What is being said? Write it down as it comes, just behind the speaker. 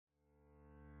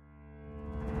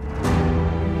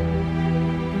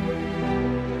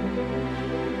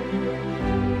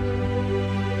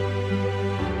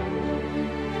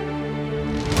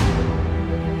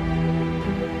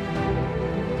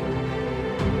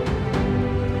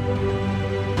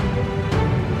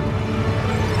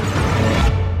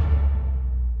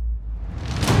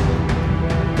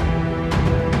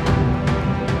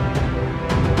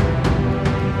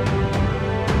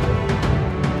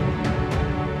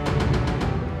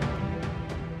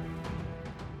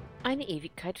Eine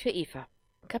Ewigkeit für Eva.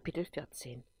 Kapitel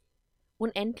 14.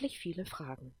 Unendlich viele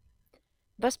Fragen.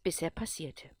 Was bisher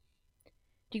passierte.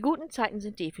 Die guten Zeiten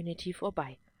sind definitiv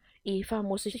vorbei. Eva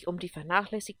muss sich um die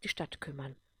vernachlässigte Stadt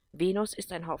kümmern. Venus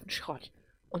ist ein Haufen Schrott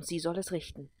und sie soll es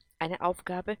richten. Eine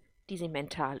Aufgabe, die sie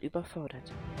mental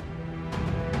überfordert.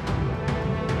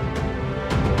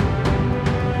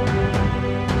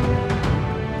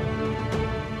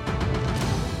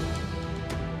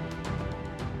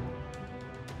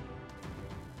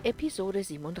 Episode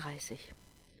 37.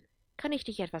 »Kann ich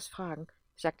dich etwas fragen?«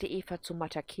 sagte Eva zu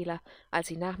Matakela, als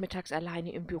sie nachmittags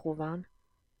alleine im Büro waren.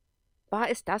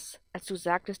 »War es das, als du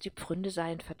sagtest, die Pfründe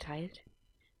seien verteilt?«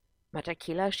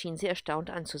 Matakela schien sie erstaunt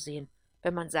anzusehen,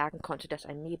 wenn man sagen konnte, dass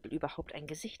ein Nebel überhaupt ein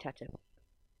Gesicht hatte.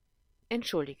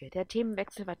 »Entschuldige, der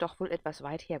Themenwechsel war doch wohl etwas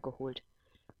weit hergeholt.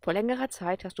 Vor längerer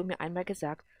Zeit hast du mir einmal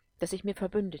gesagt, dass ich mir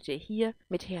Verbündete hier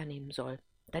mit hernehmen soll,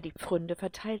 da die Pfründe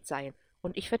verteilt seien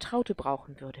und ich Vertraute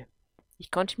brauchen würde. Ich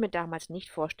konnte mir damals nicht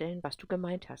vorstellen, was du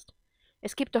gemeint hast.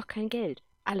 Es gibt doch kein Geld,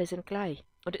 alle sind gleich,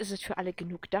 und es ist für alle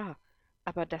genug da.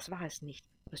 Aber das war es nicht,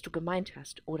 was du gemeint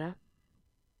hast, oder?«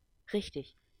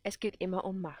 »Richtig, es geht immer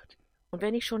um Macht. Und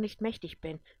wenn ich schon nicht mächtig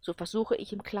bin, so versuche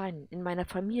ich im Kleinen, in meiner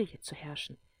Familie zu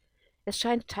herrschen. Es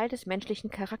scheint Teil des menschlichen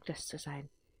Charakters zu sein.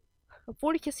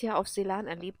 Obwohl ich es ja auf Selan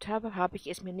erlebt habe, habe ich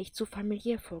es mir nicht so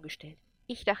familiär vorgestellt.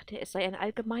 Ich dachte, es sei ein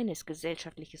allgemeines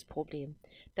gesellschaftliches Problem.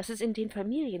 Dass es in den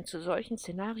Familien zu solchen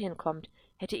Szenarien kommt,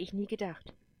 hätte ich nie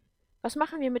gedacht. Was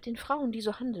machen wir mit den Frauen, die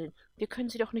so handeln? Wir können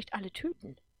sie doch nicht alle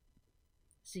töten.«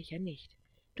 »Sicher nicht.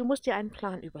 Du musst dir einen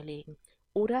Plan überlegen.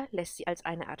 Oder lässt sie als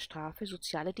eine Art Strafe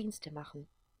soziale Dienste machen.«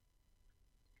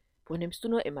 »Wo nimmst du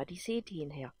nur immer diese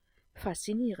Ideen her?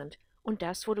 Faszinierend. Und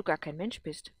das, wo du gar kein Mensch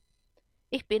bist.«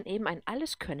 »Ich bin eben ein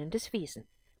alleskönnendes Wesen«,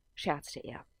 scherzte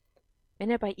er. Wenn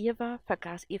er bei ihr war,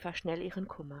 vergaß Eva schnell ihren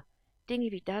Kummer.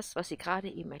 Dinge wie das, was sie gerade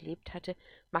eben erlebt hatte,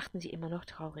 machten sie immer noch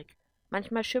traurig.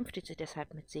 Manchmal schimpfte sie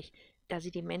deshalb mit sich, da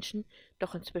sie die Menschen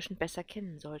doch inzwischen besser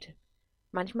kennen sollte.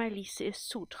 Manchmal ließ sie es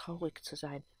zu, traurig zu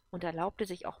sein, und erlaubte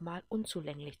sich auch mal,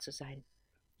 unzulänglich zu sein.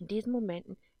 In diesen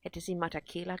Momenten hätte sie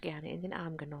Matakela gerne in den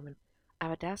Arm genommen,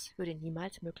 aber das würde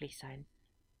niemals möglich sein.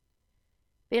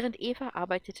 Während Eva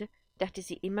arbeitete, dachte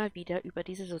sie immer wieder über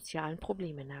diese sozialen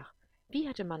Probleme nach. Wie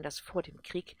hatte man das vor dem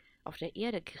Krieg auf der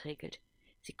Erde geregelt?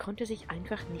 Sie konnte sich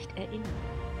einfach nicht erinnern.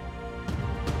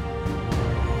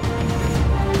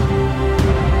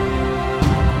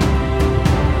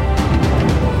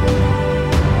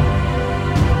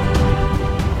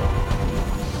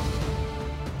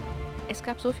 Es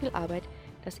gab so viel Arbeit,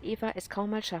 dass Eva es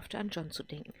kaum mal schaffte, an John zu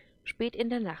denken. Spät in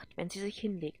der Nacht, wenn sie sich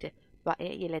hinlegte, war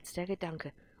er ihr letzter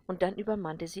Gedanke, und dann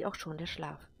übermannte sie auch schon der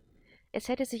Schlaf. Es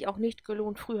hätte sich auch nicht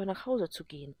gelohnt, früher nach Hause zu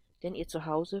gehen, denn ihr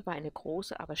Zuhause war eine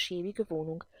große, aber schäbige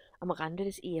Wohnung am Rande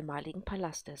des ehemaligen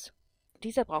Palastes.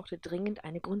 Dieser brauchte dringend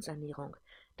eine Grundsanierung,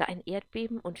 da ein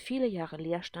Erdbeben und viele Jahre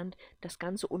Leerstand das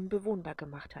Ganze unbewohnbar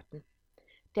gemacht hatten.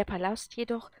 Der Palast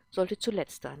jedoch sollte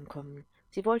zuletzt ankommen.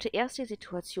 Sie wollte erst die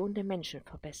Situation der Menschen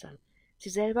verbessern. Sie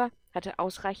selber hatte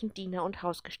ausreichend Diener und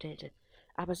Hausgestellte,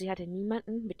 aber sie hatte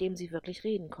niemanden, mit dem sie wirklich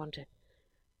reden konnte.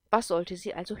 Was sollte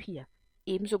sie also hier?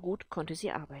 Ebenso gut konnte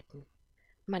sie arbeiten.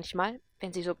 Manchmal,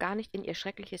 wenn sie so gar nicht in ihr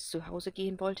schreckliches Zuhause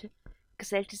gehen wollte,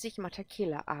 gesellte sich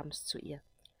Matakela abends zu ihr.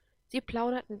 Sie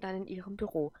plauderten dann in ihrem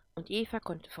Büro, und Eva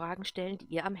konnte Fragen stellen, die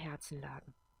ihr am Herzen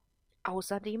lagen.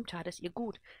 Außerdem tat es ihr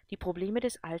gut, die Probleme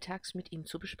des Alltags mit ihm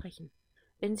zu besprechen.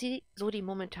 Wenn sie so die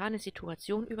momentane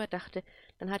Situation überdachte,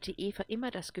 dann hatte Eva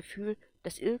immer das Gefühl,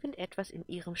 dass irgendetwas in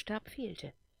ihrem Stab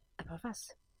fehlte. Aber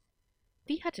was?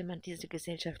 Wie hatte man diese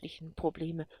gesellschaftlichen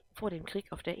Probleme vor dem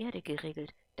Krieg auf der Erde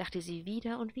geregelt, dachte sie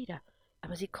wieder und wieder,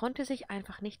 aber sie konnte sich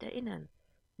einfach nicht erinnern.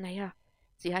 Naja,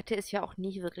 sie hatte es ja auch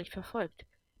nie wirklich verfolgt.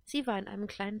 Sie war in einem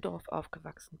kleinen Dorf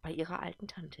aufgewachsen, bei ihrer alten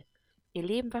Tante. Ihr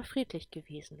Leben war friedlich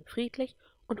gewesen, friedlich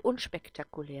und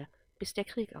unspektakulär, bis der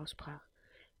Krieg ausbrach.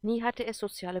 Nie hatte es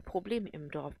soziale Probleme im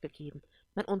Dorf gegeben,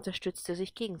 man unterstützte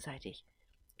sich gegenseitig.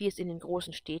 Wie es in den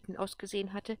großen Städten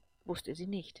ausgesehen hatte, wusste sie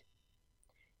nicht.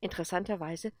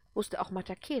 Interessanterweise wusste auch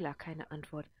Matakela keine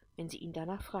Antwort, wenn sie ihn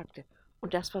danach fragte,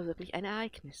 und das war wirklich ein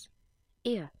Ereignis.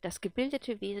 Er, das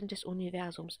gebildete Wesen des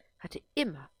Universums, hatte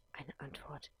immer eine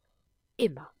Antwort.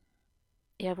 Immer.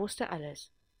 Er wusste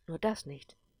alles, nur das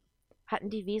nicht. Hatten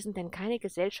die Wesen denn keine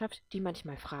Gesellschaft, die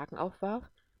manchmal Fragen aufwarf?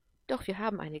 Doch, wir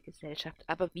haben eine Gesellschaft,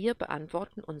 aber wir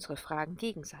beantworten unsere Fragen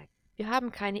gegenseitig. Wir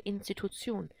haben keine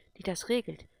Institution, die das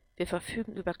regelt. Wir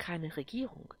verfügen über keine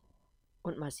Regierung.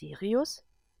 Und Masirius?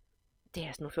 Der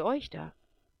ist nur für euch da.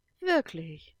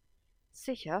 Wirklich?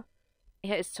 Sicher?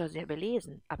 Er ist zwar sehr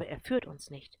belesen, aber er führt uns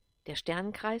nicht. Der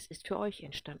Sternenkreis ist für euch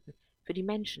entstanden. für die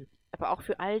Menschen, aber auch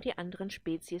für all die anderen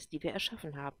Spezies, die wir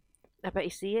erschaffen haben. Aber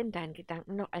ich sehe in deinen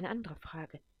Gedanken noch eine andere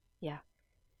Frage. Ja,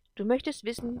 du möchtest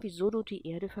wissen, wieso du die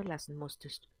Erde verlassen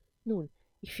musstest. Nun,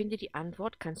 ich finde, die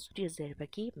Antwort kannst du dir selber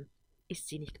geben. Ist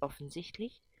sie nicht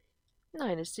offensichtlich?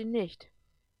 Nein, ist sie nicht.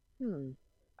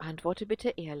 Antworte bitte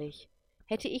ehrlich.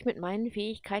 Hätte ich mit meinen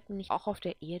Fähigkeiten nicht auch auf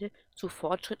der Erde zu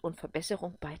Fortschritt und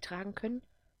Verbesserung beitragen können?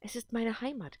 Es ist meine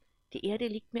Heimat. Die Erde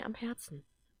liegt mir am Herzen.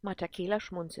 Matakela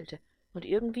schmunzelte, und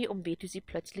irgendwie umwehte sie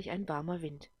plötzlich ein warmer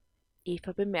Wind.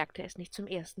 Eva bemerkte es nicht zum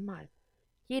ersten Mal.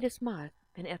 Jedes Mal,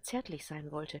 wenn er zärtlich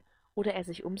sein wollte oder er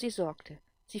sich um sie sorgte,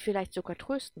 sie vielleicht sogar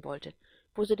trösten wollte,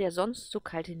 wurde der sonst so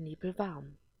kalte Nebel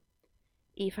warm.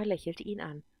 Eva lächelte ihn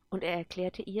an, und er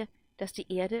erklärte ihr, dass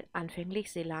die Erde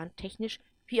anfänglich Selan technisch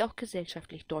wie auch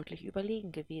gesellschaftlich deutlich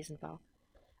überlegen gewesen war.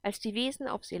 Als die Wesen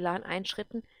auf Selan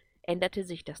einschritten, änderte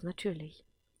sich das natürlich.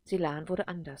 Selan wurde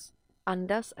anders,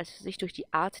 anders, als es sich durch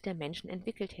die Art der Menschen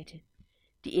entwickelt hätte.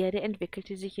 Die Erde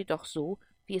entwickelte sich jedoch so,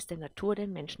 wie es der Natur der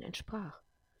Menschen entsprach.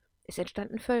 Es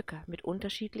entstanden Völker mit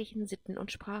unterschiedlichen Sitten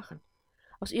und Sprachen.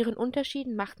 Aus ihren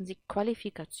Unterschieden machten sie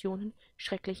Qualifikationen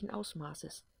schrecklichen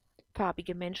Ausmaßes.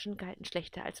 Farbige Menschen galten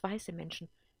schlechter als weiße Menschen,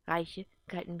 Reiche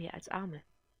galten mehr als Arme.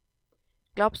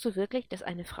 Glaubst du wirklich, dass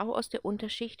eine Frau aus der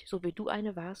Unterschicht, so wie du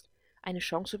eine warst, eine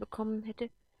Chance bekommen hätte?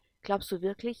 Glaubst du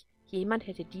wirklich, jemand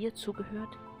hätte dir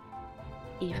zugehört?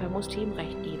 Eva musste ihm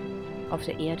recht geben. Auf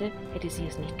der Erde hätte sie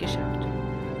es nicht geschafft.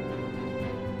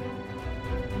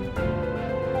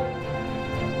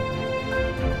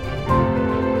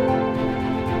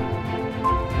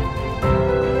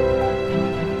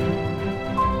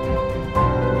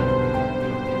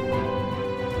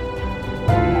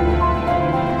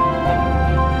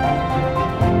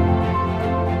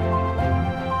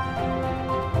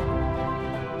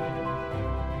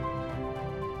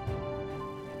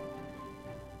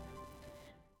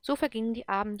 So vergingen die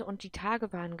Abende und die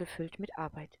Tage waren gefüllt mit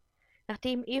Arbeit.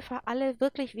 Nachdem Eva alle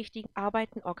wirklich wichtigen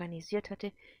Arbeiten organisiert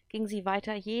hatte, ging sie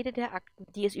weiter jede der Akten,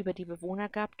 die es über die Bewohner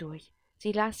gab, durch.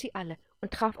 Sie las sie alle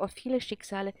und traf auf viele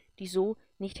Schicksale, die so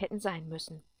nicht hätten sein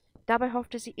müssen. Dabei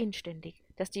hoffte sie inständig,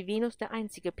 dass die Venus der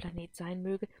einzige Planet sein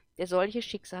möge, der solche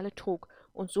Schicksale trug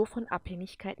und so von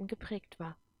Abhängigkeiten geprägt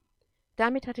war.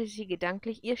 Damit hatte sie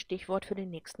gedanklich ihr Stichwort für den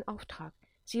nächsten Auftrag.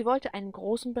 Sie wollte einen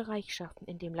großen Bereich schaffen,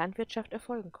 in dem Landwirtschaft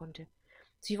erfolgen konnte.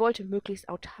 Sie wollte möglichst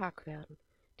autark werden.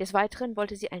 Des Weiteren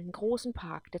wollte sie einen großen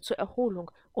Park, der zur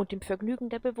Erholung und dem Vergnügen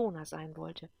der Bewohner sein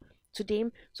wollte.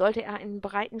 Zudem sollte er einen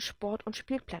breiten Sport- und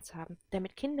Spielplatz haben,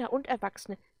 damit Kinder und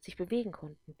Erwachsene sich bewegen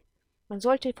konnten. Man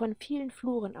sollte von vielen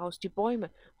Fluren aus die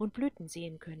Bäume und Blüten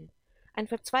sehen können. Ein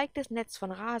verzweigtes Netz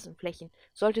von Rasenflächen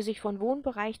sollte sich von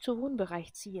Wohnbereich zu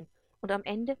Wohnbereich ziehen und am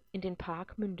Ende in den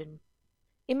Park münden.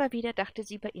 Immer wieder dachte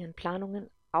sie bei ihren Planungen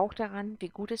auch daran, wie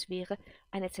gut es wäre,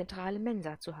 eine zentrale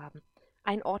Mensa zu haben,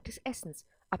 ein Ort des Essens,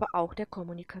 aber auch der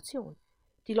Kommunikation.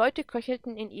 Die Leute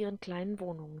köchelten in ihren kleinen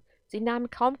Wohnungen, sie nahmen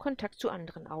kaum Kontakt zu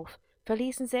anderen auf,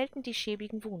 verließen selten die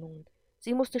schäbigen Wohnungen.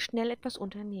 Sie musste schnell etwas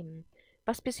unternehmen.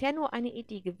 Was bisher nur eine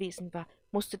Idee gewesen war,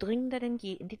 musste dringender denn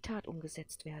je in die Tat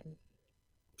umgesetzt werden.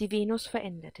 Die Venus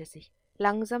veränderte sich.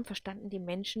 Langsam verstanden die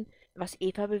Menschen, was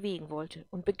Eva bewegen wollte,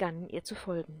 und begannen ihr zu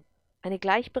folgen. Eine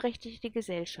gleichberechtigte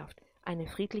Gesellschaft, eine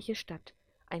friedliche Stadt,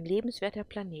 ein lebenswerter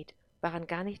Planet waren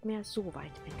gar nicht mehr so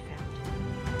weit entfernt.